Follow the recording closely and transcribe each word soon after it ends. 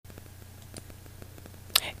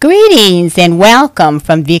Greetings and welcome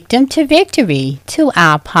from Victim to Victory to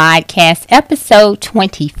our podcast episode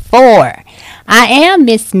 24. I am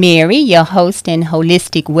Miss Mary, your host and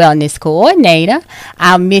holistic wellness coordinator.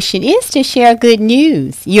 Our mission is to share good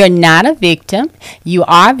news. You're not a victim, you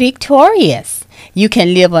are victorious. You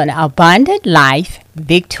can live an abundant life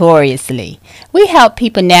victoriously. We help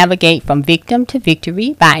people navigate from victim to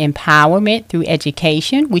victory by empowerment through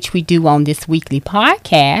education, which we do on this weekly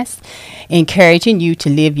podcast, encouraging you to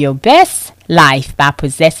live your best life by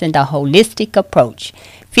possessing the holistic approach,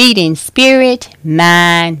 feeding spirit,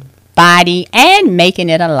 mind, body, and making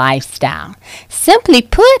it a lifestyle. Simply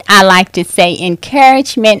put, I like to say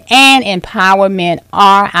encouragement and empowerment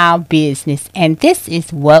are our business, and this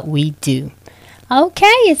is what we do. Okay,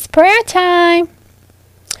 it's prayer time.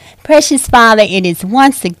 Precious Father, it is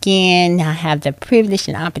once again, I have the privilege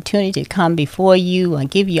and opportunity to come before you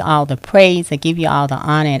and give you all the praise, I give you all the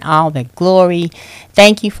honor and all the glory.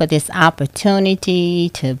 Thank you for this opportunity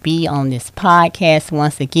to be on this podcast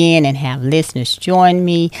once again and have listeners join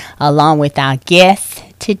me along with our guests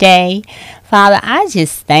today. Father, I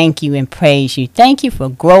just thank you and praise you. Thank you for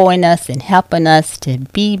growing us and helping us to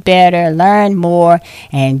be better, learn more,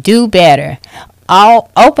 and do better.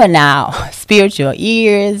 Open our spiritual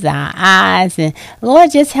ears, our eyes, and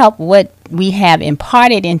Lord, just help what we have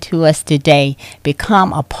imparted into us today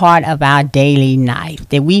become a part of our daily life.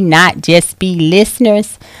 That we not just be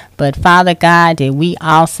listeners, but Father God, that we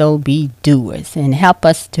also be doers and help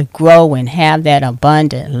us to grow and have that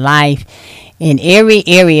abundant life in every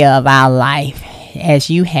area of our life as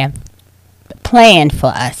you have planned for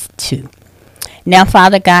us to. Now,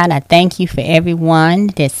 Father God, I thank you for everyone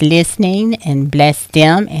that's listening and bless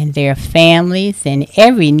them and their families and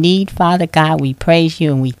every need. Father God, we praise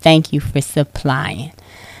you and we thank you for supplying.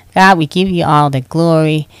 God, we give you all the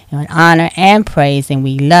glory and honor and praise, and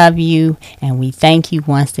we love you and we thank you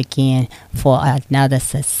once again for another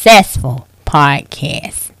successful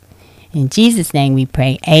podcast. In Jesus' name we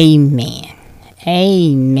pray, amen.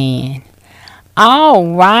 Amen.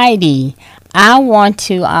 All righty. I want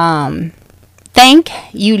to thank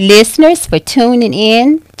you listeners for tuning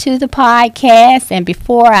in to the podcast. And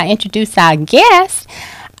before I introduce our guest,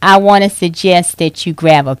 I want to suggest that you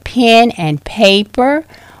grab a pen and paper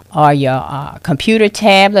or your computer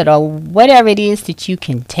tablet or whatever it is that you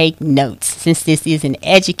can take notes, since this is an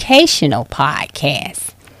educational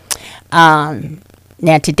podcast.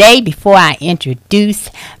 Now today, before I introduce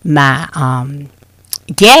my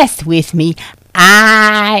guest with me,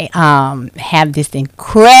 I have this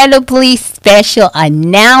incredibly special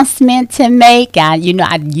announcement to make. I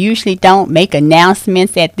usually don't make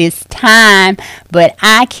announcements at this time, but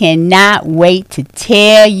I cannot wait to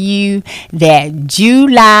tell you that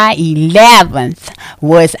July 11th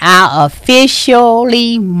was our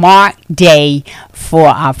officially marked day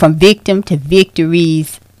for From Victim to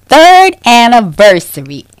Victory's third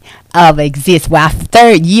anniversary of our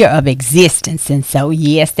third year of existence. And so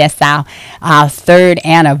yes, that's our third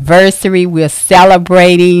anniversary. We're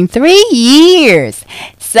celebrating 3 years.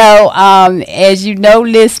 So as you know,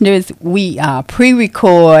 listeners, we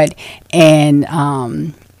pre-record, and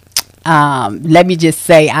let me just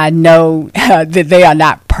say, I know that they are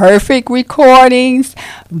not perfect recordings,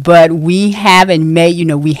 but we haven't made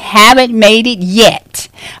it yet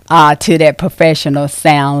to that professional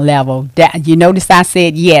sound level. You notice I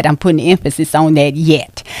said yet. I'm putting emphasis on that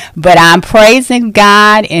yet. But I'm praising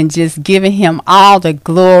God and just giving him all the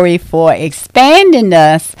glory for expanding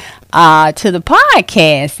us to the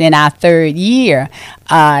podcast in our third year.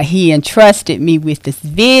 He entrusted me with this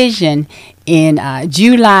vision in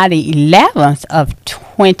July the 11th of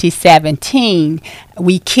 2017.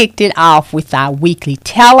 We kicked it off with our weekly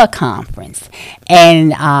teleconference.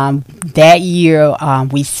 And that year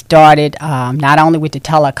we started not only with the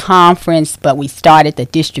teleconference, but we started the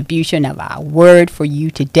distribution of our Word for You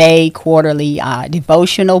Today quarterly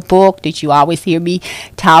devotional book that you always hear me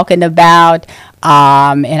talking about.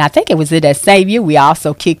 And I think it was in that same year we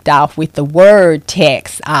also kicked off with the word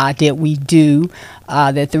text that we do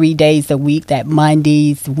the 3 days a week, that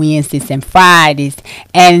Mondays, Wednesdays, and Fridays.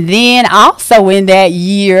 And then also in that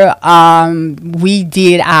year, we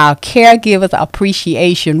did our Caregivers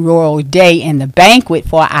Appreciation Royal Day and the banquet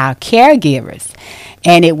for our caregivers.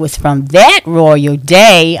 And it was from that royal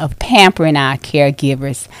day of pampering our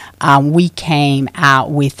caregivers, we came out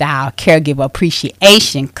with our Caregiver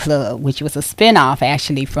Appreciation Club, which was a spinoff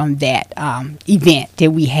actually from that event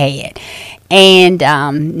that we had. And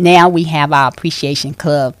now we have our Appreciation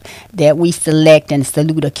Club that we select and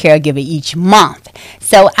salute a caregiver each month.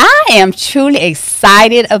 So I am truly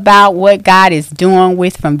excited about what God is doing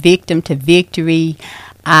with From Victim to Victory.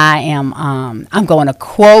 I'm going to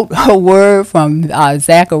quote a word from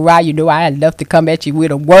Zechariah. You know, I love to come at you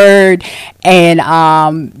with a word, and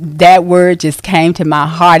that word just came to my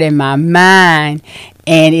heart and my mind.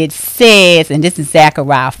 And it says, and this is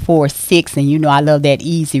Zechariah 4:6, and you know I love that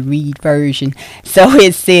easy read version. So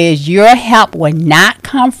it says, your help will not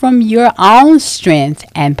come from your own strength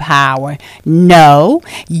and power. No,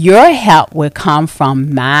 your help will come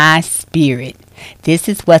from my spirit. This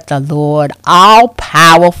is what the Lord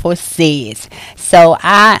all-powerful says. So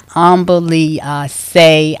I humbly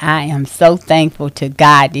say I am so thankful to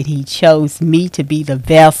God that he chose me to be the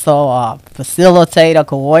vessel or facilitator,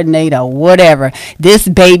 coordinator, whatever. This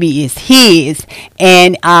baby is his.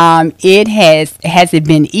 And has it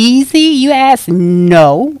been easy, you ask?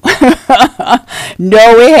 No.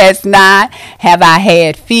 No, it has not. Have I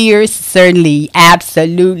had fears? Certainly,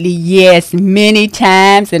 absolutely, yes, many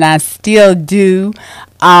times, and I still do.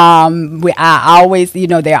 I always,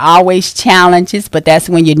 there are always challenges, but that's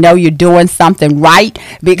when you know you're doing something right,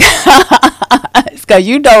 because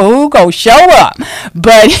you know who gonna show up.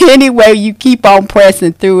 But anyway, you keep on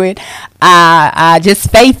pressing through it. I just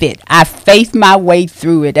faith it. I faith my way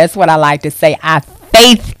through it. That's what I like to say. I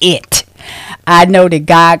faith it. I know that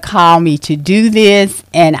God called me to do this,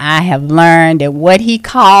 and I have learned that what he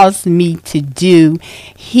calls me to do,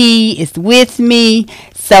 he is with me,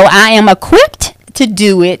 so I am equipped to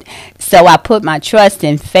do it. So I put my trust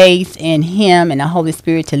and faith in him and the Holy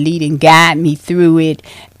Spirit to lead and guide me through it.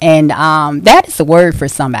 And that is a word for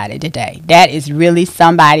somebody today. That is really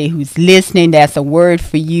somebody who's listening. That's a word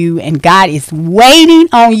for you. And God is waiting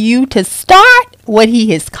on you to start what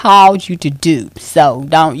he has called you to do. So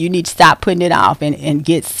you need to stop putting it off and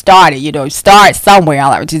get started. Start somewhere.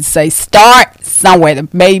 I would just say start somewhere.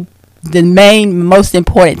 The main, most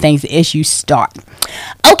important things is you start.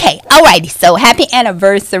 Okay, alrighty. So happy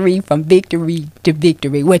anniversary from victory to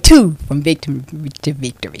victory. Well, from victory to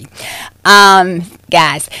victory.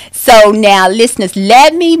 Guys. So now, listeners,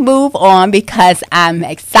 let me move on because I'm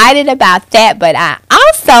excited about that. But I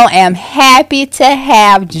also am happy to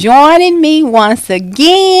have joining me once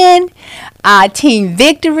again, Team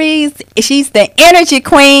Victories. She's the energy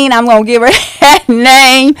queen. I'm going to give her that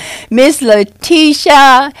name. Miss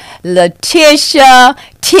Letitia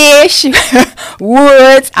Tish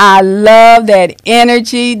Woods. I love that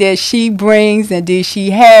energy that she brings and that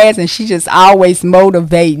she has, and she just always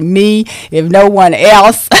motivate me. If no one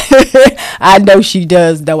else, I know she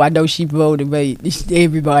does, though. I know she motivates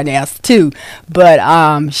everyone else too. But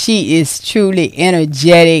she is truly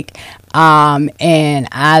energetic. And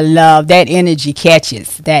I love that energy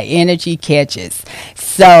catches.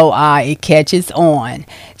 So it catches on.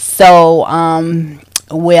 So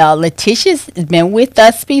well, Letitia's been with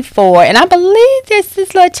us before, and I believe this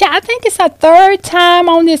is Letitia. I think it's her third time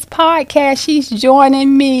on this podcast. She's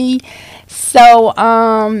joining me. So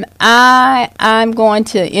I'm going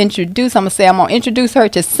to introduce her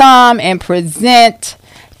to some and present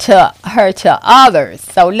her to others.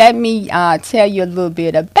 So let me tell you a little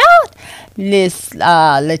bit about Miss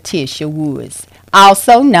Letitia Woods,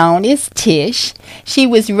 also known as Tish. She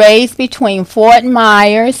was raised between Fort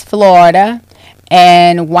Myers, Florida,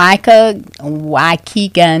 and Waukegan,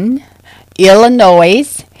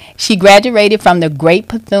 Illinois. She graduated from the Great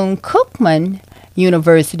Bethune-Cookman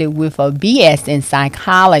University with a BS in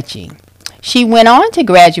psychology. She went on to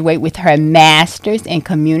graduate with her master's in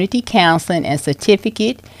community counseling and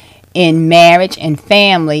certificate in marriage and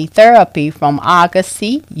family therapy from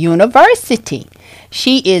Argosy University.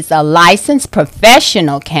 She is a licensed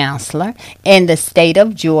professional counselor in the state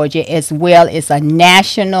of Georgia, as well as a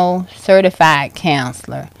national certified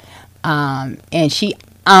counselor. And she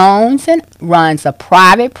owns and runs a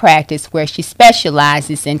private practice where she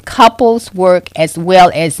specializes in couples work as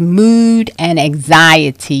well as mood and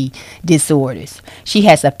anxiety disorders. She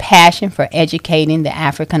has a passion for educating the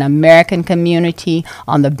African American community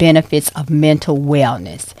on the benefits of mental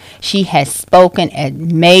wellness. She has spoken at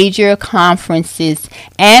major conferences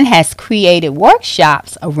and has created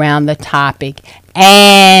workshops around the topic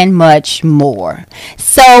and much more.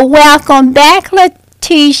 So welcome back, Letitia,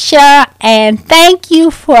 and thank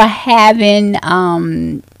you for having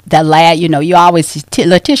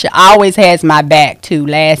Letitia always has my back too,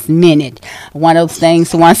 last minute. One of those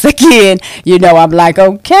things, once again, I'm like,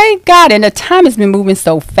 okay, God, and the time has been moving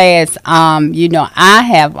so fast. I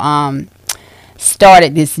have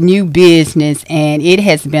started this new business, and it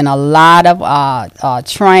has been a lot of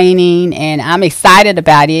training, and I'm excited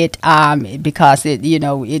about it because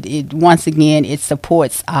it once again it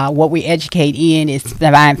supports what we educate in is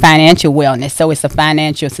financial wellness. So it's a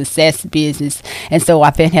financial success business, and so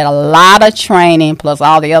I've had a lot of training plus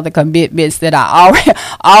all the other commitments that I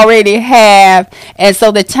already have, and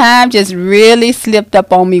so the time just really slipped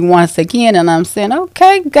up on me once again, and I'm saying,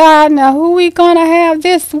 okay, God, now who we gonna have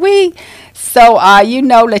this week? So,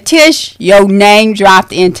 Letish, your name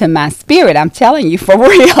dropped into my spirit. I'm telling you for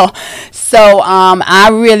real. So, I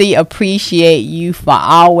really appreciate you for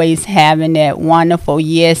always having that wonderful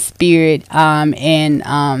yes spirit. I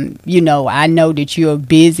know that you're a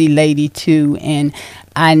busy lady too. And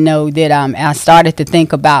I know that I started to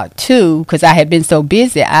think about too, because I had been so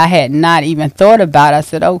busy, I had not even thought about it. I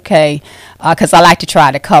said, okay, because I like to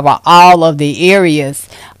try to cover all of the areas.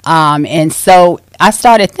 And so I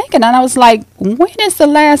started thinking, and I was like, when is the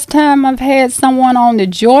last time I've had someone on to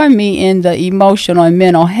join me in the emotional and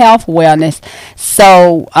mental health wellness?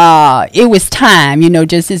 So it was time,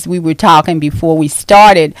 just as we were talking before we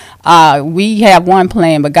started, we have one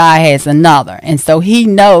plan, but God has another. And so he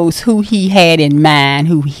knows who he had in mind,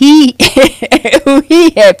 who he who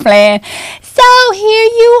he had planned. So here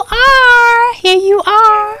you are. Here you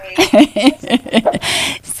are.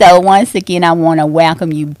 So once again, I want to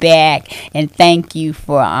welcome you back and thank you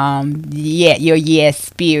for your yes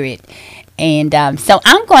spirit. And so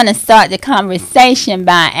I'm going to start the conversation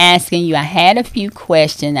by asking you. I had a few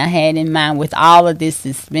questions I had in mind with all of this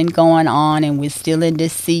that's been going on, and we're still in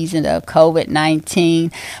this season of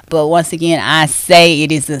COVID-19. But once again, I say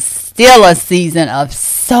it is still a season of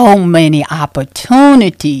so many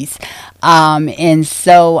opportunities. And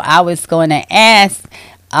so I was going to ask,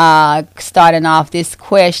 starting off this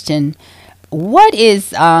question, what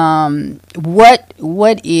is what's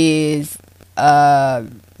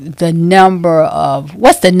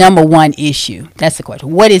the number one issue? That's the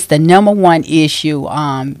question. What is the number one issue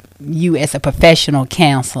you as a professional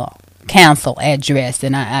counsel address?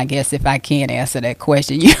 And I guess if I can't answer that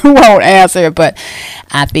question, you won't answer it, but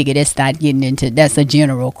I figured it's not getting into, that's a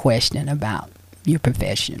general question about your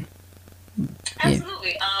profession.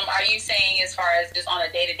 Absolutely. Are you saying as far as just on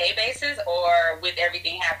a day-to-day basis, or with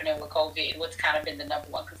everything happening with COVID, what's kind of been the number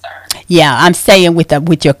one concern? Yeah, I'm saying with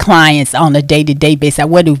your clients on a day-to-day basis.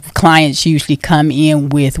 What do clients usually come in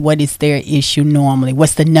with? What is their issue normally?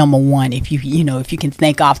 What's the number one? If if you can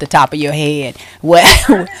think off the top of your head, what?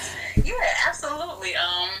 Yeah, absolutely.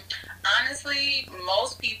 Honestly,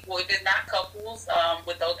 most people, if it's not couples,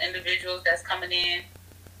 with those individuals that's coming in,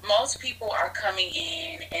 most people are coming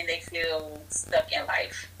in and they feel stuck in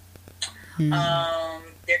life.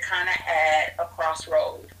 They're kind of at a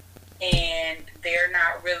crossroad, and they're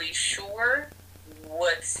not really sure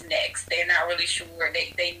what's next. They're not really sure.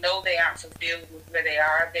 They know they aren't fulfilled with where they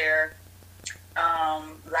are. Their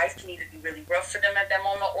life can either be really rough for them at that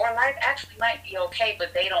moment, or life actually might be okay,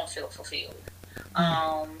 but they don't feel fulfilled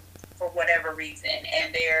for whatever reason,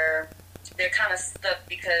 and they're kind of stuck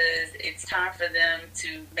because it's time for them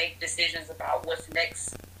to make decisions about what's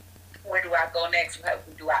next. Where do I go next?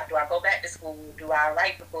 Do I go back to school? Do I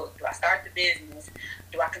write the book? Do I start the business?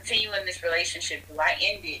 Do I continue in this relationship? Do I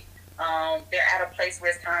end it? They're at a place where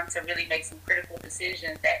it's time to really make some critical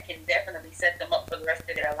decisions that can definitely set them up for the rest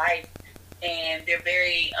of their life. And they're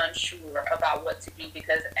very unsure about what to do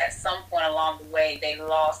because at some point along the way, they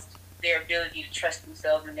lost their ability to trust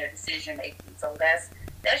themselves in their decision making. So that's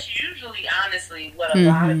usually, honestly, what a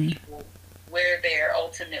lot of people, where they're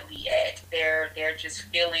ultimately at. They're just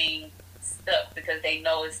feeling stuck because they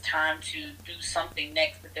know it's time to do something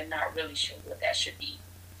next, but they're not really sure what that should be.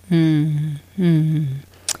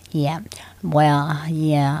 Yeah. Well,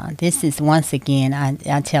 yeah. This is once again. I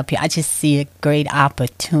tell people I just see a great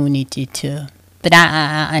opportunity to, but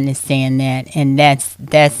I understand that, and that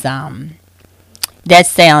sounds,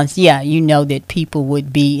 yeah, that people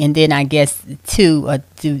would be, and then I guess too,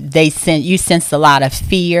 you sense a lot of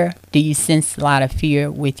fear? Do you sense a lot of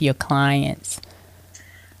fear with your clients?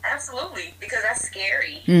 Absolutely, because that's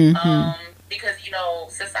scary. Mm-hmm. Because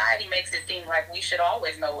society makes it seem like we should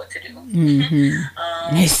always know what to do.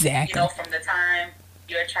 Mm-hmm. Exactly. From the time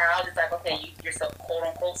you're a child, it's like, okay, you're so quote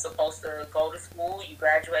unquote supposed to go to school. You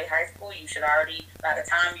graduate high school. You should already, by the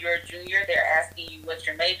time you're a junior, they're asking you what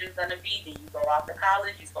your major is going to be. Then you go off to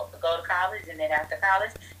college. You're supposed to go to college, and then after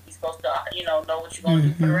college, you're supposed to know what you're going to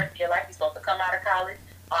do for the rest of your life. You're supposed to come out of college,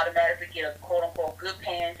 automatically get a quote unquote good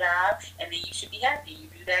paying job, and then you should be happy. You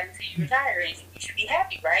do that until you retire, and you should be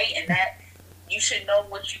happy, right? And that you should know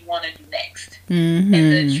what you want to do next. And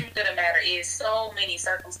the truth of the matter is, so many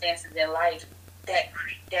circumstances in life that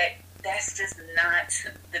that's just not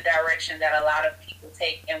the direction that a lot of people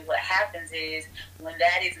take. And what happens is when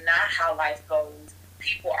that is not how life goes,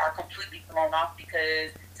 people are completely thrown off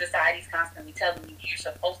because society's constantly telling you you're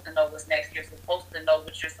supposed to know what's next, you're supposed to know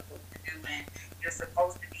what you're supposed to do, and you're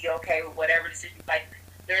supposed to be okay with whatever decision. Like,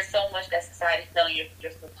 there's so much that society's telling you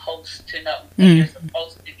you're supposed to know, and you're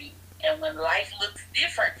supposed to do. And when life looks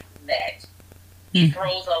different from that, it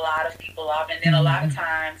throws a lot of people off. And then a lot of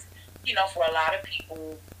times, for a lot of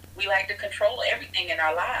people, we like to control everything in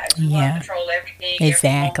our lives. We want to control everything,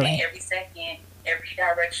 exactly. Every moment, every second, every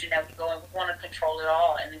direction that we go in. We want to control it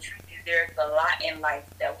all. And the truth is, there's a lot in life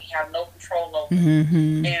that we have no control over.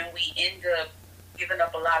 And we end up giving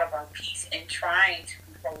up a lot of our peace and trying to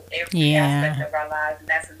control every aspect of our lives. And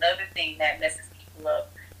that's another thing that messes people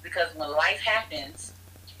up. Because when life happens,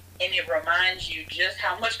 and it reminds you just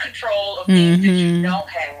how much control of things that you don't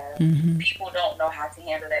have, people don't know how to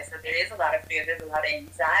handle that. So there is a lot of fear, there's a lot of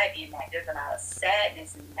anxiety in that, there's a lot of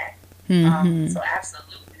sadness in that. So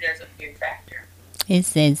absolutely, there's a fear factor.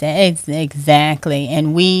 It's exactly.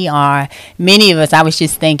 And many of us, I was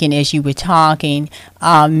just thinking as you were talking,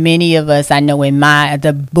 many of us, I know in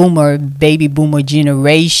the baby boomer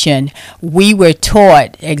generation, we were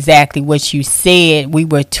taught exactly what you said. We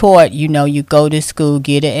were taught, you go to school,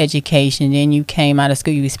 get an education, then you came out of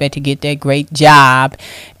school, you expect to get that great job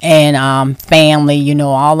and family,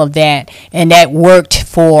 all of that. And that worked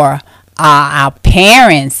for our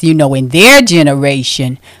parents, in their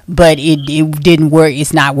generation, but it didn't work.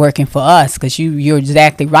 It's not working for us because you're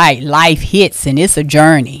exactly right. Life hits and it's a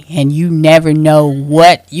journey, and you never know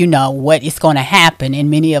what is going to happen.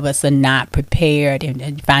 And many of us are not prepared,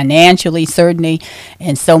 and financially, certainly,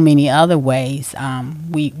 and so many other ways.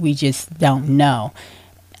 We just don't know.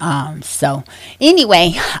 So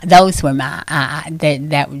anyway, those were my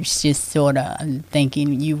that was just sort of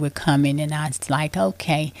thinking you were coming, and I was like,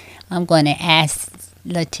 okay, I'm going to ask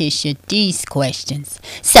Letitia these questions.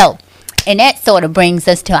 So, and that sort of brings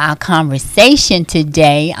us to our conversation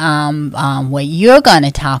today. What you're going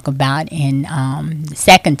to talk about in the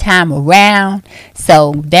second time around.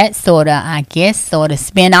 So that sort of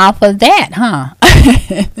spin off of that, huh?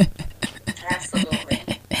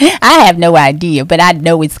 Absolutely. I have no idea, but I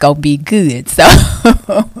know it's gonna be good. So,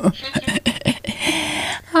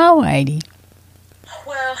 alrighty.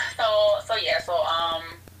 Well, so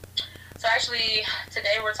actually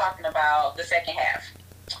today we're talking about the second half,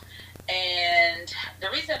 and the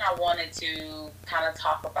reason I wanted to kind of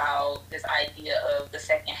talk about this idea of the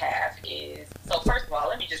second half is, so first of all,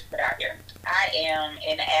 let me just put out here, I am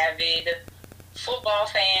an avid football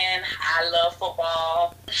fan. I love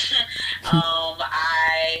football.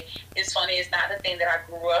 It's funny, it's not the thing that I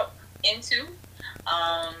grew up into.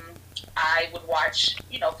 I would watch,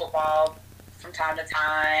 football from time to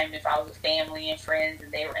time. If I was with family and friends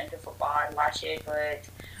and they were into football, I'd watch it. But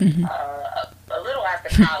a little after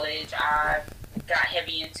college, I got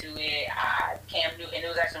heavy into it. Cam Newton, it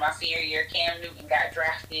was actually my senior year, Cam Newton got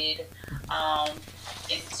drafted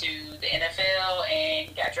into the NFL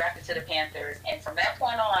and got drafted to the Panthers. And from that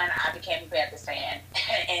point on, I became a Panthers fan,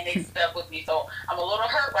 and it stuck with me. So I'm a little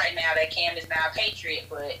hurt right now that Cam is now a Patriot,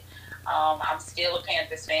 but I'm still a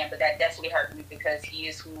Panthers fan. But that definitely hurt me because he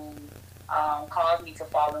is who caused me to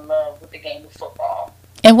fall in love with the game of football.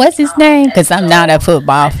 And what's his name? Because I'm not a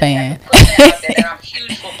football fan. I'm a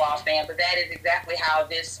huge football fan, but that is exactly how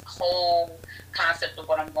this whole concept of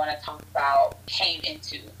what I'm going to talk about came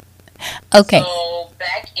into. Okay. So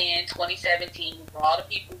back in 2017, for all the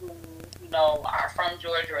people who are from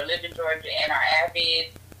Georgia or live in Georgia and are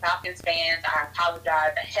avid Falcons fans, I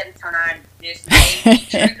apologize ahead of time. This may be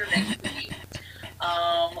triggering for you.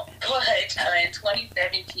 But in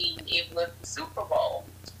 2017, it was the Super Bowl,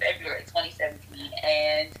 February 2017,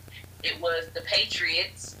 and it was the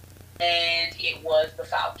Patriots and it was the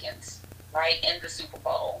Falcons, right, in the Super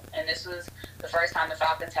Bowl. And this was the first time the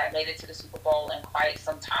Falcons had made it to the Super Bowl in quite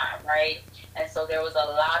some time, right? And so there was a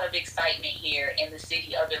lot of excitement here in the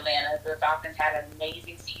city of Atlanta. The Falcons had an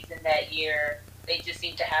amazing season that year. They just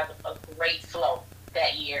seemed to have a great flow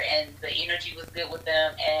that year, and the energy was good with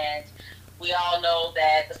them. And we all know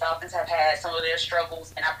that the Falcons have had some of their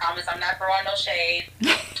struggles, and I promise I'm not throwing no shade.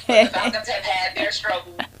 But the Falcons have had their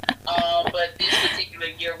struggles. But this particular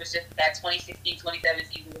year was just that 2016-27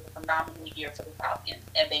 season was a phenomenal year for the Falcons,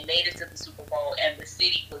 and they made it to the Super Bowl, and the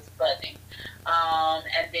city was buzzing.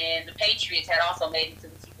 And then the Patriots had also made it to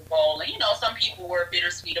the Super Bowl, and some people were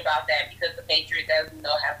bittersweet about that because the Patriots, as we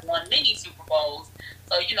know, have won many Super Bowls.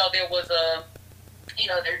 So there was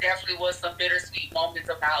there definitely was some bittersweet moments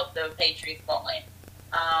about the Patriots going.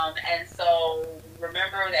 And so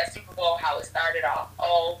remember that Super Bowl, how it started off.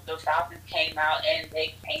 Oh, the Falcons came out and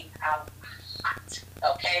they came out hot.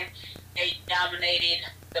 Okay, they dominated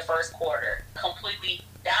the first quarter, completely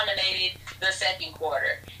dominated the second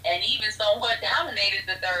quarter, and even somewhat dominated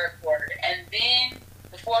the third quarter. And then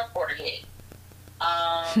the fourth quarter hit.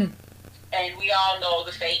 And we all know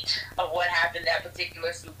the fate of what happened that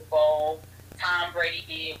particular Super Bowl. Tom Brady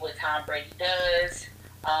did what Tom Brady does.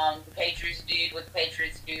 The Patriots did what the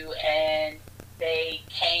Patriots do, and they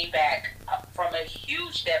came back from a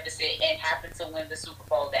huge deficit and happened to win the Super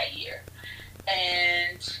Bowl that year.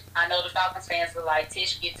 And I know the Falcons fans are like,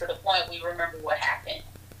 Tish, get to the point. We remember what happened.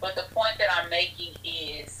 But the point that I'm making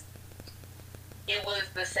is it was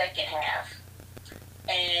the second half.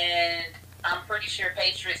 And I'm pretty sure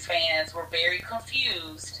Patriots fans were very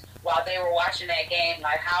confused while they were watching that game.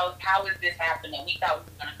 Like, how is this happening? We thought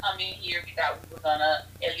we were going to come in here. We thought we were going to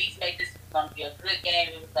at least make this going to be a good game.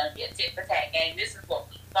 It was going to be a tit-for-tat game. This is what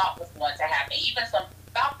we thought was going to happen. Even some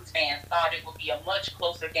Falcons fans thought it would be a much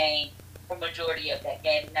closer game for majority of that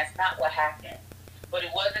game, and that's not what happened. But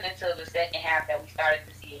it wasn't until the second half that we started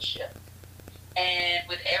to see a shift. And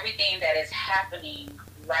with everything that is happening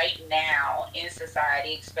right now in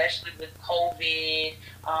society, especially with COVID,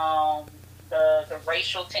 the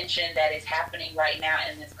racial tension that is happening right now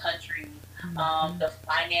in this country, the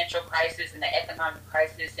financial crisis and the economic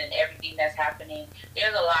crisis and everything that's happening,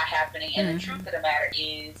 there's a lot happening. And the truth of the matter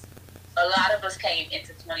is, a lot of us came into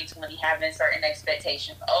 2020 having certain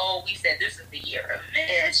expectations. Oh, we said this is the year of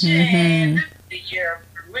vision. This is the year of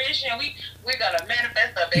fruition. We're going to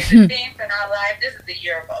manifest the basic things in our life. This is the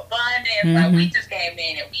year of abundance. Like, we just came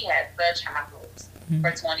in and we had such high hopes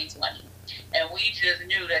for 2020. And we just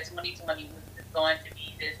knew that 2020 was going to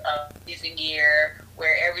be this amazing year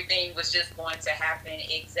where everything was just going to happen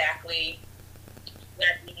exactly what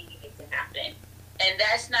we needed it to happen. And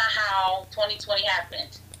that's not how 2020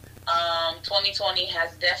 happened. 2020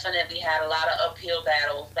 has definitely had a lot of uphill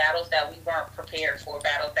battles that we weren't prepared for,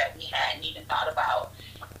 battles that we hadn't even thought about.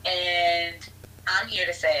 And I'm here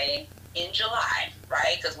to say, in July,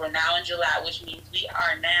 right? Because we're now in July, which means we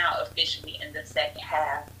are now officially in the second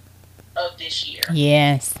half of this year.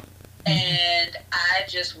 Yes. And I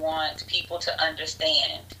just want people to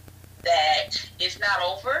understand that it's not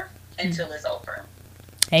over until it's over.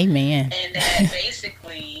 Amen. And that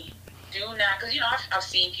basically, do not, because, I've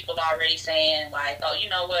seen people already saying, like, oh, you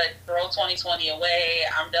know what, throw 2020 away.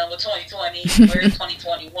 I'm done with 2020. Where's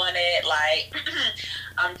 2021 at? Like,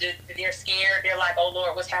 they're scared. They're like, oh,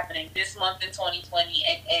 Lord, what's happening this month in 2020?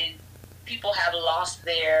 And people have lost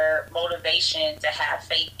their motivation to have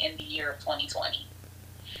faith in the year of 2020.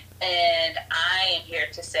 And I am here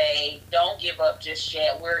to say, don't give up just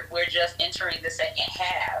yet. We're just entering the second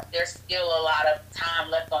half. There's still a lot of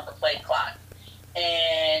time left on the play clock.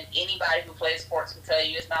 And anybody who plays sports will tell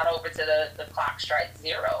you it's not over till the clock strikes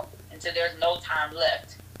zero. Until there's no time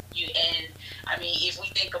left. If we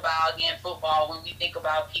think about, again, football, when we think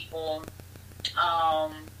about people,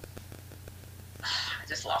 I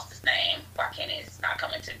just lost his name. Why can't it's not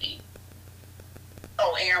coming to me?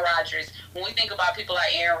 Oh, Aaron Rodgers. When we think about people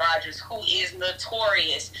like Aaron Rodgers, who is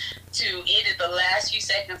notorious it is the last few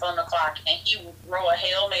seconds on the clock, and he will throw a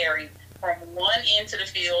Hail Mary from one end to the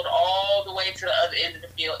field all the way to the other end of the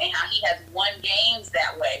field, and how he has won games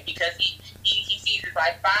that way because he sees it's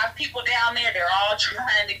like 5 people down there. They're all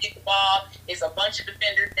trying to get the ball. It's a bunch of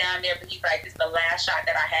defenders down there, but he's like, this is the last shot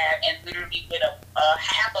that I have, and literally with a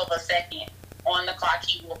half of a second on the clock,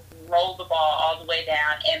 he will roll the ball all the way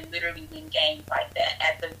down and literally win games like that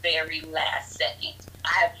at the very last second.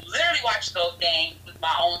 I have literally watched those games with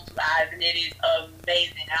my own 2 eyes, and it is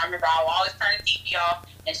amazing. And I remember I would always turn the TV off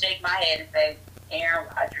and shake my head and say, Aaron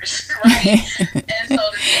Rodgers, right? And so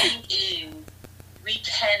the thing is, we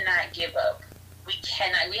cannot give up.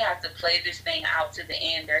 We have to play this thing out to the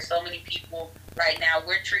end. There's so many people right now,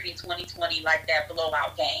 we're treating 2020 like that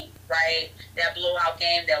blowout game, right? That blowout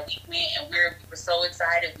game that we went and we were so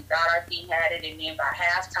excited. We thought our team had it, and then by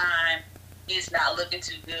halftime, it's not looking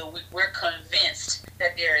too good. We're convinced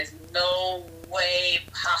that there is no way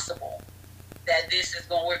possible that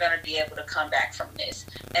we're going to be able to come back from this.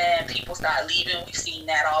 And people start leaving. We've seen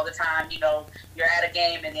that all the time. You're at a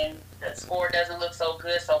game and then the score doesn't look so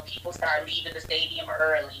good, so people start leaving the stadium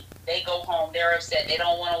early. They go home. They're upset. They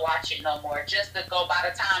don't want to watch it no more. Just to go, by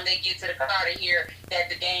the time they get to the car, to hear that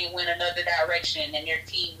the game went another direction and their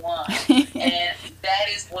team won. And that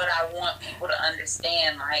is what I want people to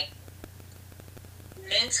understand. Like,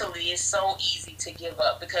 mentally, it's so easy to give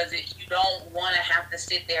up because you don't want to have to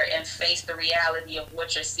sit there and face the reality of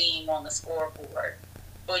what you're seeing on the scoreboard.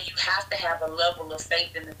 But you have to have a level of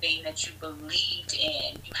faith in the thing that you believed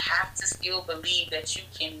in. You have to still believe that you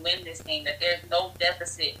can win this thing, that there's no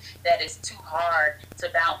deficit that is too hard to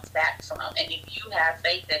bounce back from. And if you have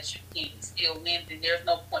faith that you can still win, then there's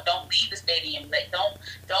no point. Don't leave the stadium late.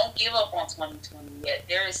 Don't give up on 2020 yet.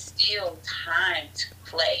 There is still time to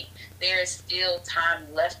play. There is still time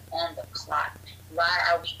left on the clock. Why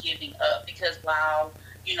are we giving up? Because while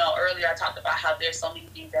earlier I talked about how there's so many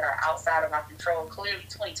things that are outside of our control. Clearly,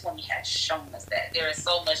 2020 has shown us that there is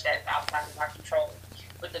so much that is outside of our control.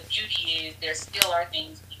 But the beauty is there still are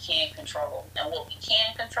things we can control. And what we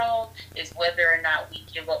can control is whether or not we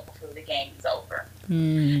give up before the game is over.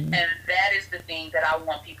 And that is the thing that I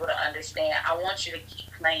want people to understand. I want you to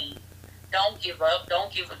keep playing. Don't give up.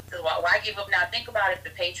 Don't give up. Why give up now? Think about if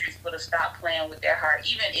the Patriots would have stopped playing with their heart.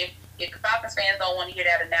 Even if the Falcons fans don't want to hear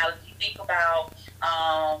that analogy, think about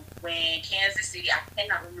when Kansas City, I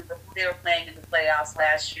cannot remember who they were playing in the playoffs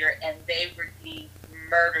last year, and they were being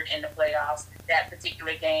murdered in the playoffs that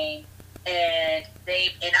particular game. And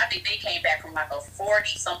I think they came back from like a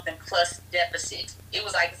 40-something plus deficit. It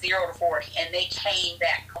was like 0-40, and they came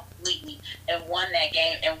back completely and won that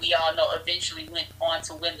game. And we all know eventually went on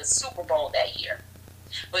to win the Super Bowl that year.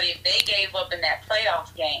 But if they gave up in that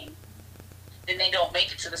playoff game, then they don't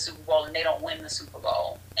make it to the Super Bowl and they don't win the Super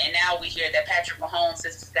Bowl. And now we hear that Patrick Mahomes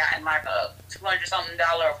has gotten like a $200-something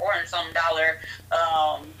or $400-something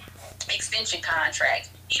extension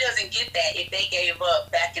contract. He doesn't get that if they gave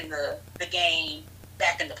up back in the game,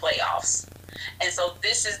 back in the playoffs. And so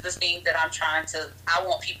this is the thing that I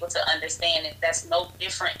want people to understand that that's no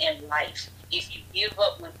different in life. If you give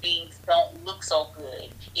up when things don't look so good,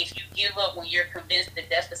 if you give up when you're convinced the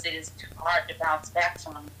deficit is too hard to bounce back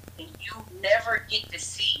from, then you never get to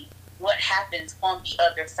see what happens on the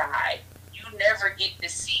other side. You never get to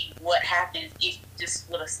see what happens if you just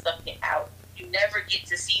would have stuck it out. You never get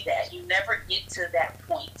to see that. You never get to that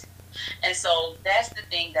point. And so that's the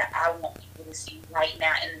thing that I want people to see right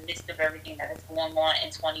now in the midst of everything that is going on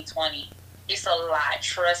in 2020. It's a lot.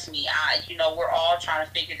 Trust me. We're all trying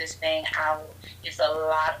to figure this thing out. It's a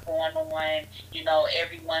lot going on.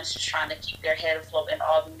 Everyone's just trying to keep their head afloat in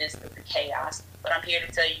all the midst of the chaos. But I'm here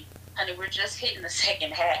to tell you, honey, we're just hitting the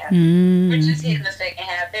second half. We're just hitting the second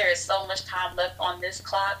half. There is so much time left on this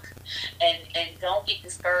clock. And don't get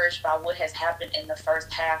discouraged by what has happened in the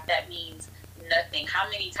first half. That means nothing. How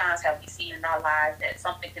many times have we seen in our lives that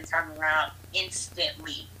something can turn around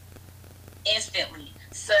instantly,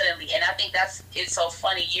 suddenly? And I think it's so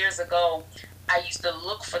funny. Years ago, I used to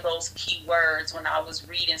look for those key words when I was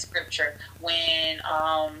reading scripture. When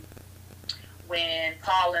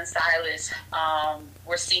Paul and Silas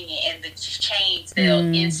were singing and the chains fell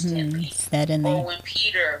instantly. Suddenly. Or when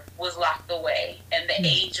Peter was locked away and the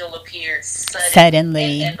angel appeared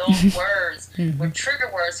suddenly. And those words were trigger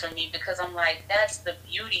words for me because I'm like, that's the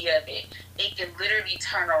beauty of it. It can literally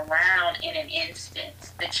turn around in an instant.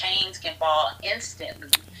 The chains can fall instantly.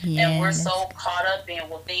 Yes. And we're so caught up in,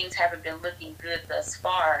 things haven't been looking good thus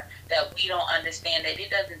far that we don't understand that it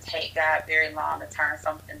doesn't take God very long to turn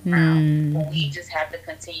something around. But we just have to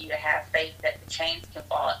continue to have faith that the chains can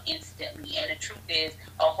fall instantly. And the truth is,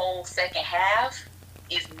 a whole second half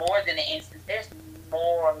is more than an instant. There's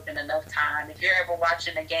more than enough time. If you're ever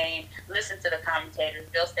watching a game, listen to the commentators.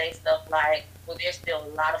 They'll say stuff like, there's still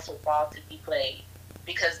a lot of football to be played.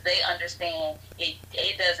 Because they understand it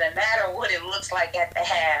doesn't matter what it looks like at the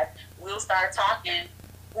half. We'll start talking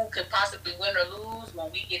who could possibly win or lose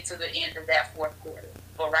when we get to the end of that fourth quarter.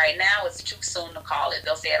 But right now, it's too soon to call it.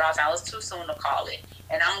 They'll say it all the time, it's too soon to call it.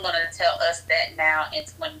 And I'm going to tell us that now in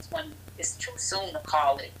 2020, it's too soon to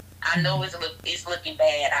call it. I know it's looking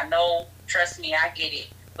bad. I know, trust me, I get it.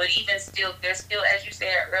 But even still, there's still, as you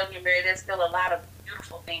said earlier, Mary, there's still a lot of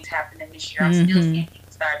beautiful things happening this year. I'm still seeing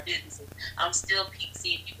people start businesses. I'm still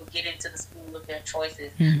seeing people get into the school of their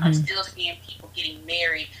choices. I'm still seeing people getting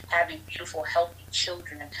married, having beautiful, healthy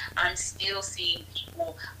children. I'm still seeing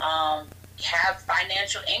people have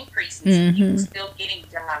financial increases. People still getting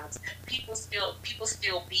jobs. People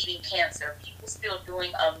still beating cancer. People still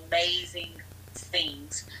doing amazing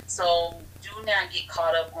things. So do not get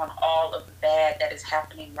caught up on all of the bad that is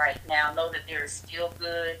happening right now. Know that there is still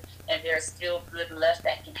good, and there's still good left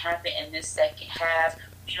that can happen in this second half.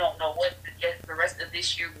 We don't know what the rest of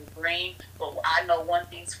this year will bring, but I know one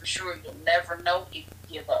thing's for sure: you'll never know if you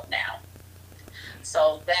give up now.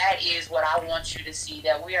 So that is what I want you to see,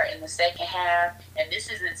 that we are in the second half, and this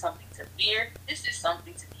isn't something to fear. This is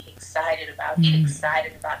something to be excited about. Get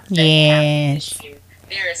excited about the second half of this year.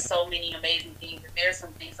 There are so many amazing things. There's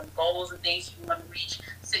some goals and things you want to reach.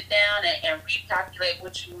 sit down and recalculate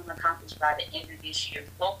what you want to accomplish by the end of this year.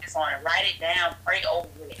 Focus on it. Write it down. Pray over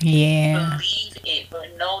it. Yeah. Believe it.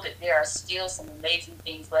 But know that there are still some amazing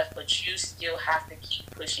things left. But you still have to keep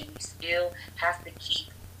pushing. You still have to keep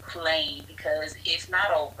playing, because it's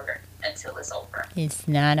not over until it's over. It's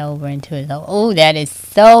not over until it's over. Oh, that is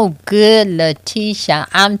so good, Letitia.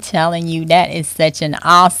 I'm telling you, that is such an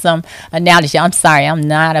awesome analogy. I'm sorry, I'm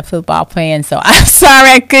not a football fan, so I'm sorry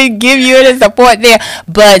I couldn't give you the support there.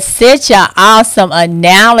 But such an awesome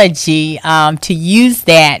analogy to use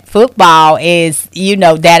that. Football is,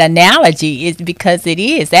 that analogy is because it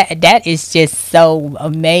is. That is just so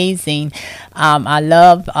amazing. I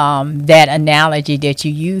love that analogy that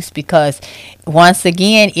you use, because once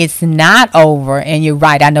again, it's not over. And you're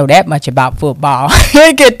right, I know that much about football.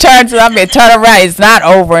 It can turn around. It's not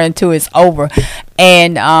over until it's over.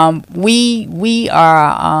 And we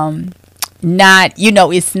are not,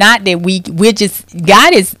 it's not that we're just,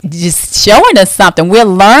 God is just showing us something. We're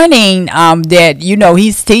learning that,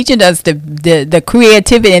 he's teaching us the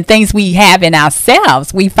creativity and things we have in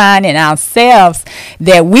ourselves. We find in ourselves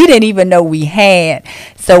that we didn't even know we had.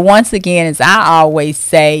 So once again, as I always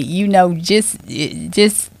say,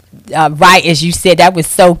 just write, as you said, that was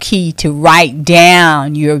so key, to write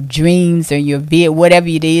down your dreams or your whatever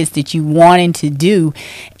it is that you wanting to do,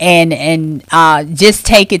 and just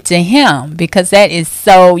take it to him, because that is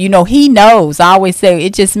so, he knows. I always say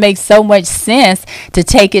it just makes so much sense to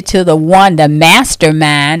take it to the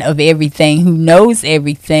mastermind of everything, who knows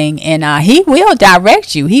everything, and he will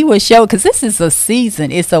direct you. He will show, because this is a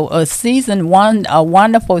season. It's a season, a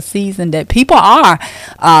wonderful season that people are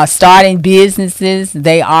starting businesses.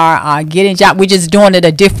 They are getting jobs. We're just doing it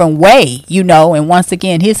a different way, and once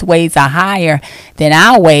again, his ways are higher than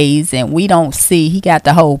our ways, and we don't see. He got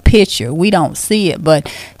the whole picture. We don't see it,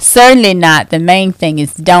 but certainly not. The main thing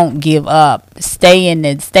is, don't give up. Stay in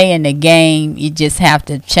the game. You just have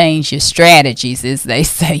to change your strategies, as they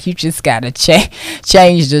say. You just got to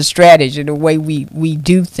change the strategy, the way we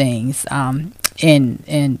do things, and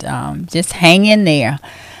just hang in there.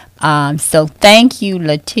 So thank you,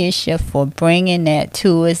 Letitia, for bringing that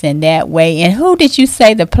to us in that way. And who did you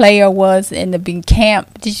say the player was in the big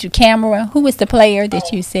camp? Cameron? Who was the player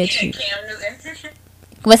that you said you? Cam Newton.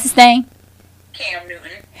 What's his name? Cam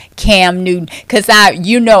Newton. Cam Newton. Because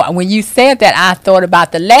when you said that, I thought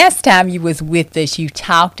about the last time you was with us. You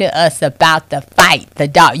talked to us about the fight. The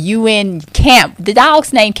dog. You in camp. The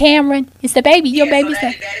dog's name Cameron. Is the baby your baby's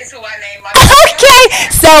name? That is who I named my dog. Okay.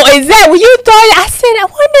 So is that when you thought? I said, I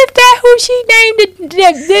wonder if that who she named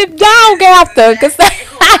the dog after. Cause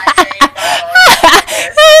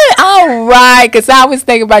all right, because I was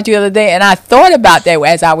thinking about you the other day, and I thought about that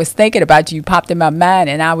as I was thinking about you. You popped in my mind,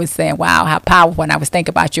 and I was saying, wow, how powerful. And I was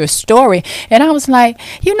thinking about your story, and I was like,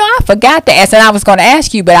 I forgot to ask, and I was going to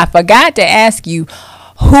ask you, but I forgot to ask you,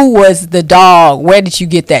 who was the dog? Where did you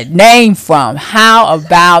get that name from? How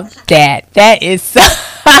about that? That is so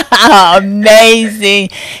amazing.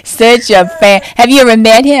 Such a fan. Have you ever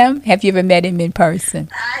met him? Have you ever met him in person?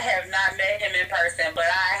 I have not met him in person, but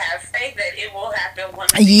I have faith that it will happen one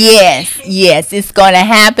day. Yes, it's going to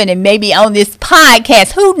happen, and maybe on this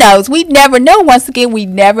podcast. Who knows? We never know. Once again, we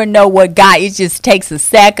never know what God. It just takes a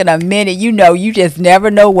second, a minute. You just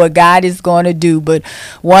never know what God is going to do. But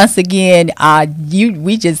once again,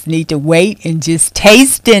 we just need to wait and just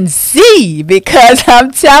taste and see, because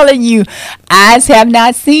I'm telling you, eyes have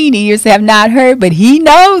not seen, ears have not heard, but he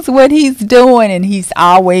knows what he's doing, and he's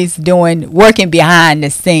always working behind the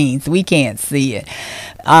scenes. We can't see it.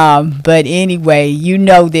 But anyway,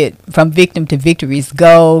 that from victim to victory's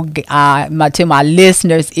goal, to my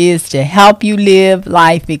listeners, is to help you live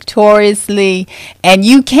life victoriously, and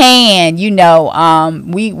you can.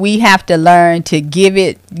 We have to learn to give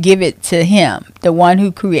it to him, the one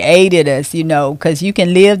who created us. Because you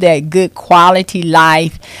can live that good quality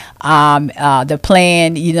life. The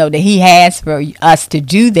plan, that he has for us to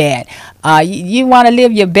do that. You want to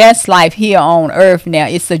live your best life here on earth. Now,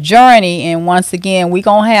 it's a journey, and once again, we're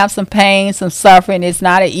going to have some pain, some suffering. It's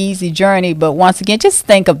not an easy journey, but once again, just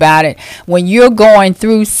think about it. When you're going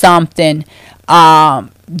through something,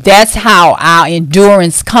 that's how our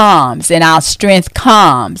endurance comes and our strength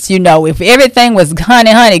comes. If everything was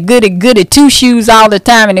honey, goody, two shoes all the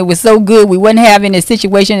time, and it was so good, we wouldn't have any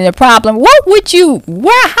situation and a problem. How would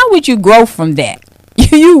you grow from that?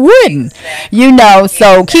 You wouldn't,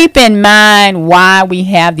 so keep in mind why we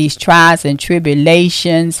have these trials and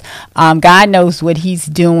tribulations. God knows what he's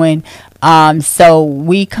doing. So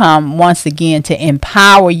we come once again to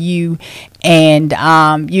empower you. And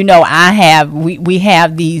we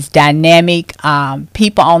have these dynamic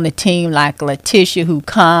people on the team like Letitia who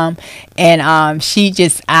come, and she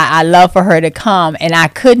just I love for her to come, and I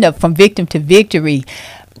couldn't have, from Victim to Victory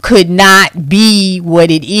could not be what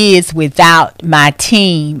it is without my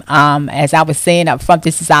team. As I was saying up front,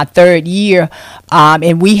 this is our third year,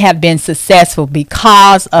 and we have been successful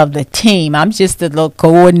because of the team. I'm just a little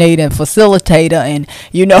coordinator and facilitator, and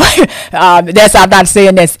I'm not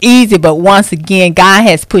saying that's easy, but once again, God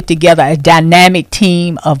has put together a dynamic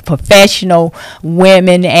team of professional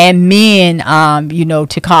women and men,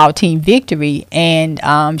 to call Team Victory.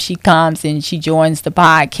 And she comes and she joins the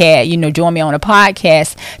podcast, join me on a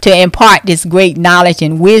podcast to impart this great knowledge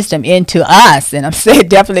and wisdom into us, and I'm saying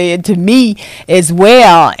definitely into me as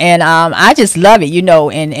well. And I just love it,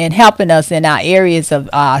 and helping us in our areas of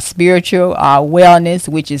spiritual wellness,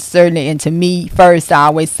 which is certainly, and to me first, I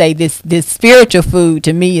always say this spiritual food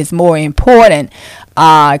to me is more important,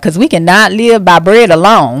 because we cannot live by bread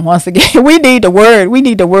alone. Once again, we need the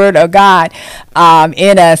word of God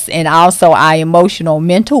in us, and also our emotional,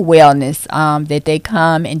 mental wellness, that they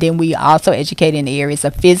come. And then we also educate in the areas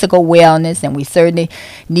of physical wellness, and we certainly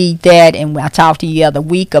need that. And I talked to you the other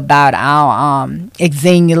week about our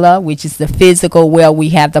Exenula, which is the physical. Well, we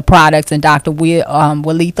have the products, and Dr.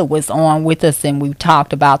 Walitha was on with us, and we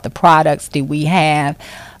talked about the products that we have.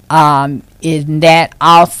 In that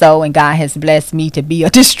also, and God has blessed me to be a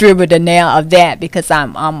distributor now of that, because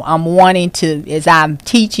I'm wanting to, as I'm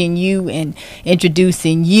teaching you and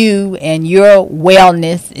introducing you, and your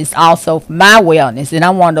wellness is also my wellness, and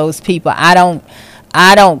I'm one of those people. I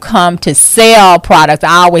don't come to sell products.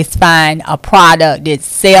 I always find a product that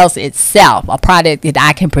sells itself, a product that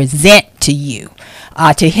I can present to you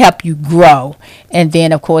to help you grow. And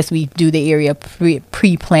then, of course, we do the area of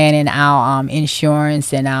pre-planning our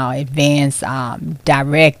insurance and our advanced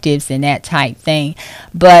directives and that type thing.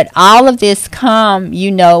 But all of this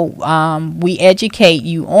we educate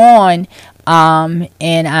you on.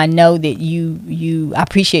 And I know that you I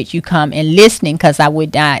appreciate you come and listening, because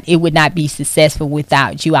it would not be successful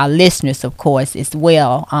without you, our listeners, of course, as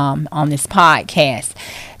well, on this podcast.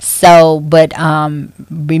 So, but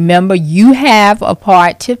remember, you have a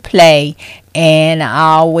part to play, and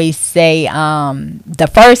I always say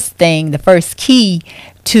the first key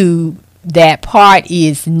to that part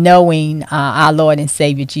is knowing our Lord and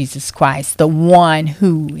Savior Jesus Christ, the one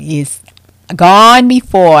who is gone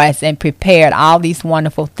before us and prepared all these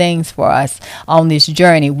wonderful things for us on this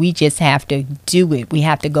journey. We just have to do it. We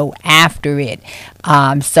have to go after it.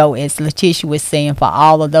 So as Letitia was saying, for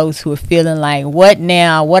all of those who are feeling like, what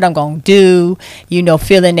now? What I'm going to do?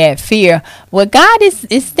 Feeling that fear. Well, God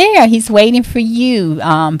is there. He's waiting for you.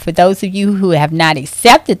 For those of you who have not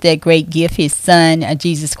accepted that great gift, His Son,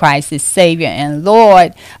 Jesus Christ, His Savior and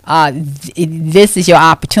Lord, this is your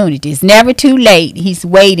opportunity. It's never too late. He's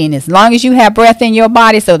waiting as long as you have breath in your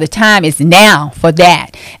body. So the time is now for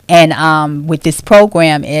that. And with this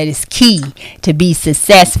program, it is key to be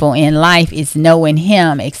successful in life is knowing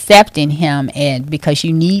Him, accepting Him, and because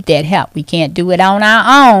you need that help. We can't do it on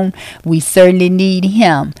our own. We certainly need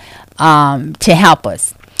Him to help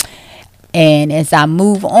us. And as I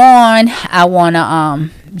move on, I want to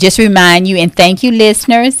just remind you, and thank you,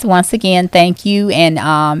 listeners. Once again, thank you.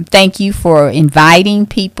 And thank you for inviting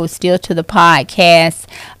people still to the podcast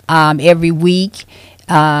every week,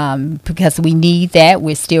 because we need that.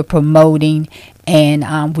 We're still promoting,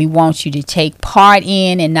 and we want you to take part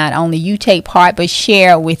in, and not only you take part, but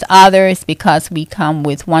share with others, because we come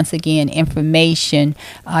with, once again, information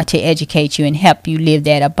to educate you and help you live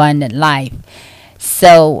that abundant life.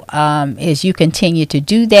 So as you continue to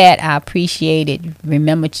do that, I appreciate it.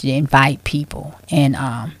 Remember to invite people, and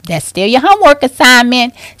that's still your homework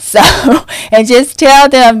assignment. So, and just tell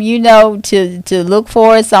them, to look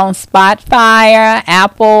for us on Spotify,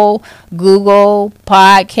 Apple, Google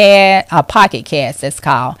Podcast, Pocket Cast, that's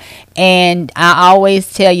called. And I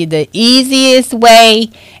always tell you, the easiest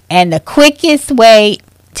way and the quickest way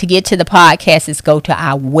to get to the podcast is go to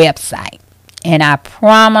our website. And I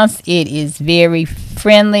promise it is very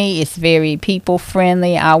friendly. It's very people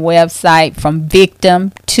friendly. Our website, from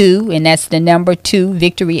Victim to, and that's the number 2,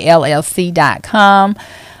 victoryllc.com.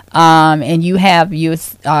 And you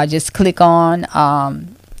just click on,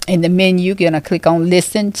 in the menu, you're going to click on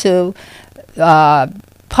listen to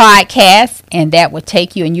podcast, and that will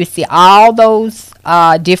take you, and you see all those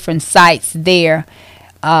different sites there,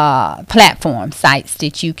 platform sites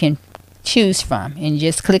that you can choose from, and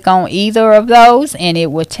just click on either of those and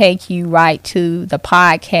it will take you right to the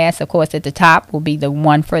podcast. Of course, at the top will be the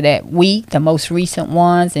one for that week, the most recent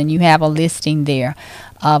ones, and you have a listing there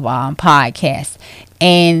of podcasts.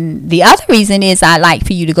 And the other reason is I like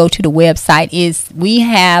for you to go to the website is we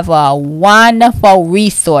have a wonderful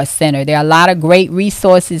resource center. There are a lot of great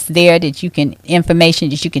resources there that you can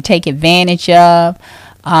take advantage of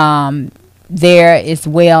there as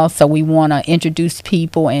well. So we want to introduce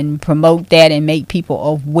people and promote that and make people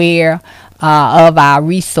aware of our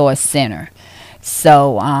resource center.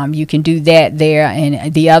 So you can do that there.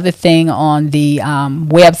 And the other thing on the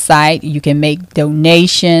website, you can make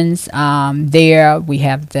donations there. We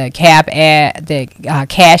have the Cash App,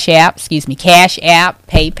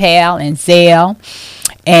 PayPal, and Zelle.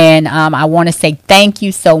 And I want to say thank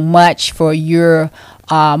you so much for your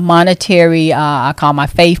monetary, I call my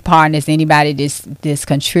faith partners, anybody that's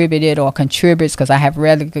contributed or contributes, because I have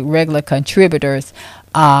regular contributors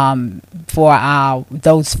for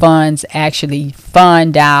those funds actually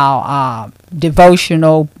fund our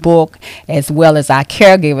devotional book as well as our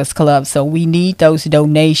caregivers club. So we need those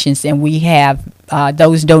donations, and we have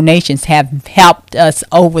those donations have helped us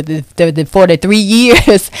over for the 3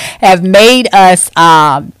 years have made us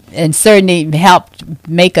and certainly helped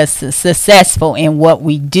make us successful in what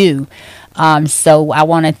we do. So I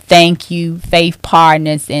want to thank you, faith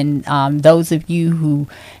partners, and those of you who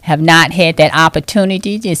have not had that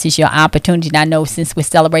opportunity. This is your opportunity. And I know since we're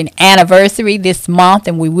celebrating anniversary this month,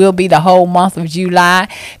 and we will be the whole month of July,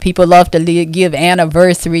 people love to give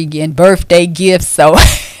anniversary and birthday gifts. So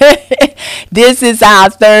this is our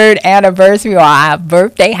 3rd anniversary, or our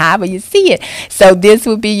birthday, however you see it. So this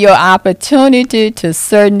will be your opportunity to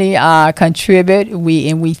certainly contribute.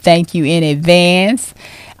 We thank you in advance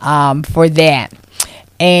for that.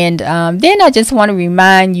 And then I just want to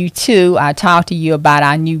remind you too, I talked to you about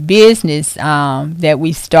our new business that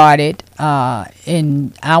we started,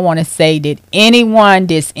 and I want to say that anyone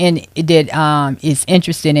is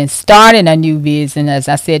interested in starting a new business, as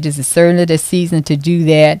I said, this is certainly the season to do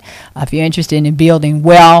that. If you're interested in building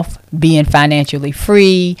wealth, being financially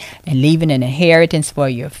free, and leaving an inheritance for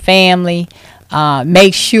your family,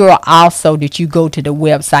 make sure also that you go to the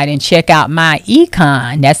website and check out My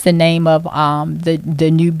Econ. That's the name of the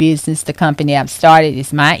new business, the company I've started.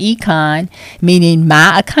 Is My Econ, meaning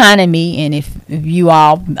my economy. And if you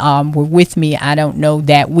all were with me, I don't know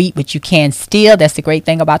that week, but you can still. That's the great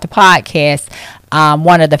thing about the podcast.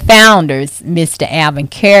 One of the founders, Mr. Alvin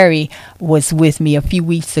Carey, was with me a few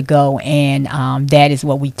weeks ago, and that is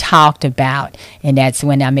what we talked about. And that's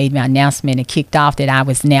when I made my announcement and kicked off that I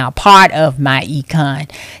was now part of My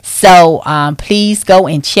Econ. So please go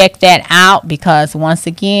and check that out, because once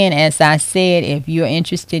again, as I said, if you're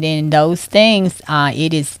interested in those things,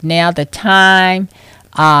 it is now the time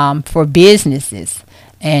for businesses.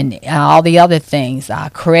 And all the other things,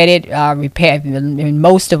 credit repair. And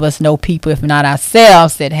most of us know people, if not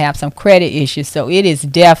ourselves, that have some credit issues. So it is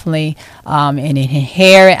definitely an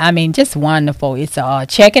inherent. I mean, just wonderful. It's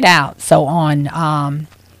check it out. So I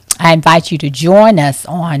invite you to join us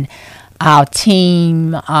on our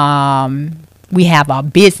team. We have our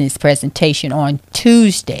business presentation on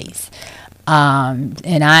Tuesdays.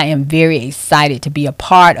 And I am very excited to be a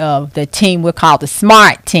part of the team. We're called the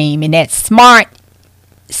SMART team, and that SMART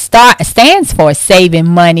stands for saving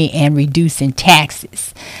money and reducing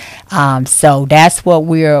taxes. So that's what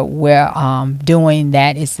we're doing.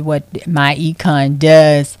 That is what My Econ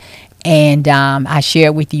does. And I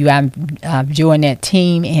share with you, I'm joining that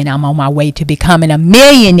team, and I'm on my way to becoming a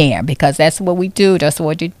millionaire, because that's what we do. That's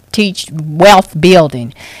what we teach, wealth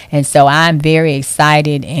building. And so I'm very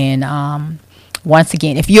excited. And once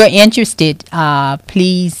again, if you're interested,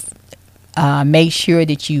 please make sure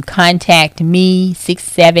that you contact me,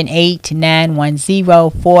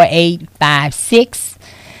 678-910-4856.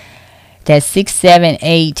 That's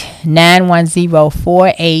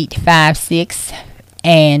 678-910-4856.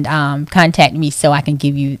 And contact me so I can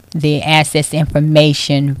give you the access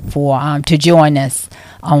information for to join us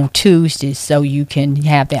on Tuesdays, so you can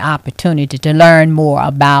have the opportunity to learn more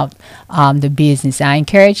about the business. I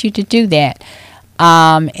encourage you to do that.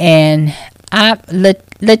 And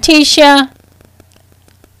Letitia,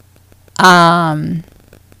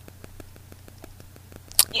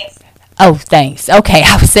 yes. Oh, thanks. Okay,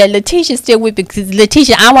 I said Letitia's still with me, because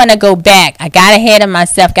Letitia, I want to go back. I got ahead of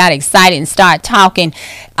myself, got excited, and started talking.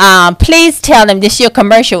 Please tell them this is your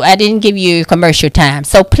commercial. I didn't give you commercial time,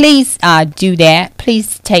 so please do that.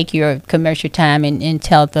 Please take your commercial time and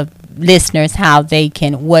tell the listeners how they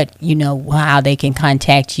can how they can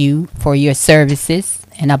contact you for your services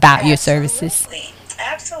and about your services.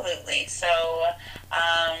 Absolutely. So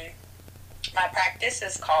My practice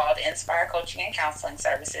is called Inspire Coaching and Counseling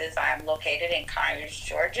Services. I am located in Conyers,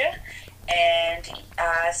 Georgia, and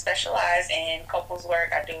I specialize in couples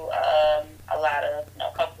work. I do a lot of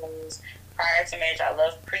couples prior to marriage. I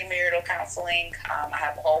love premarital counseling. I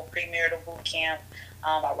have a whole premarital boot camp.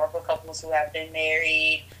 I work with couples who have been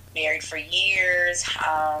married for years,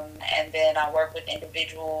 and then I work with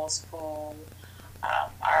individuals who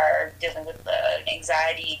are dealing with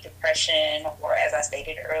anxiety, depression, or as I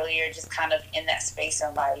stated earlier, just kind of in that space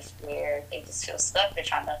in life where they just feel stuck. They're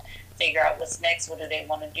trying to figure out what's next, what do they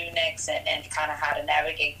want to do next, and kind of how to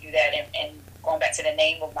navigate through that. And going back to the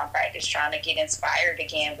name of my practice, trying to get inspired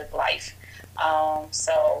again with life.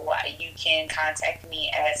 So you can contact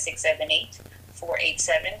me at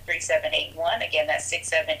 678-487-3781. Again, that's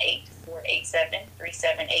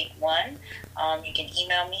 678-487-3781. You can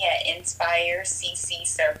email me at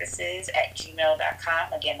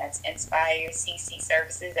inspireccservices@gmail.com. Again, that's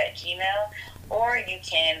inspireccservices@gmail. Or you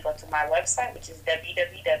can go to my website, which is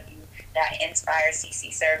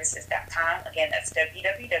www.inspireccservices.com. Again, that's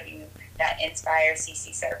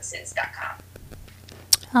www.inspireccservices.com.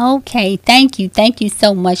 Okay, thank you. Thank you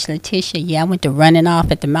so much, Letitia. Yeah, I went to running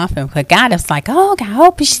off at the mouth and forgot. I was like, oh, God, I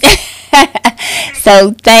hope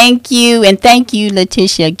So thank you. And thank you,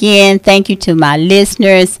 Letitia, again. Thank you to my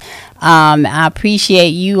listeners. I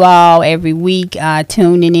appreciate you all every week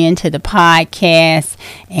tuning in to the podcast.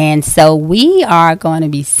 And so we are going to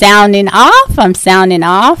be sounding off. I'm sounding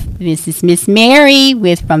off. This is Miss Mary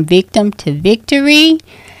with From Victim to Victory,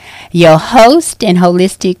 your host and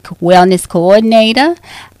holistic wellness coordinator.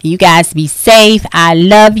 You guys be safe. I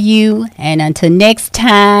love you. And until next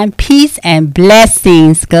time, peace and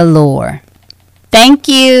blessings galore. Thank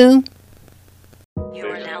you. You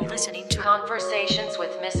are now listening to Conversations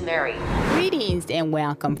with Miss Mary. Greetings and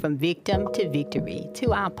welcome from Victim to Victory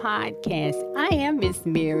to our podcast. I am Miss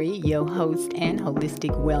Mary, your host and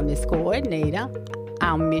holistic wellness coordinator.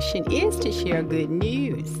 Our mission is to share good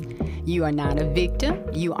news. You are not a victim.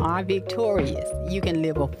 You are victorious. You can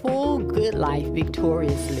live a full, good life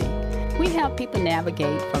victoriously. We help people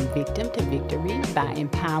navigate from victim to victory by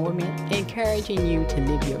empowerment, encouraging you to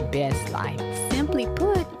live your best life. Simply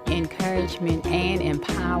put, encouragement and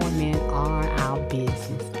empowerment are our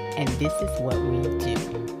business, and this is what we do.